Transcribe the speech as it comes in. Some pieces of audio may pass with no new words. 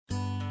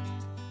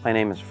My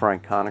name is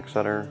Frank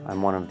Conexeter.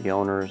 I'm one of the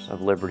owners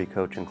of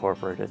Motorcoach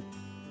Incorporated.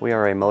 We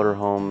are a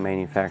motorhome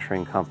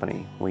manufacturing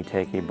company. We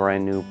take a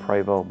brand new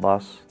Prevost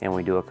bus and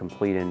we do a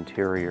complete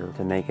interior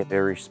to make it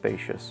very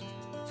spacious.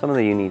 Some of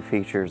the unique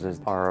features is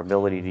our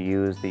ability to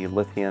use the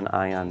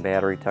lithium-ion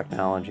battery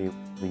technology,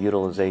 the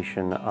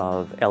utilization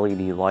of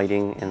LED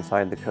lighting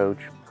inside the coach,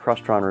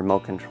 Crestron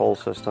remote control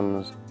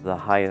systems, the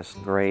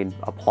highest grade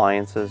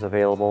appliances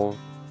available.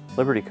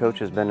 Motorcoach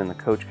has been in the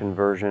coach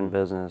conversion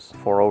business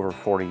for over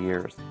 40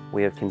 years.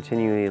 We have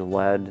continually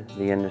led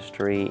the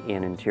industry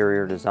in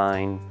interior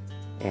design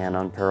and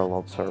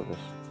unparalleled service.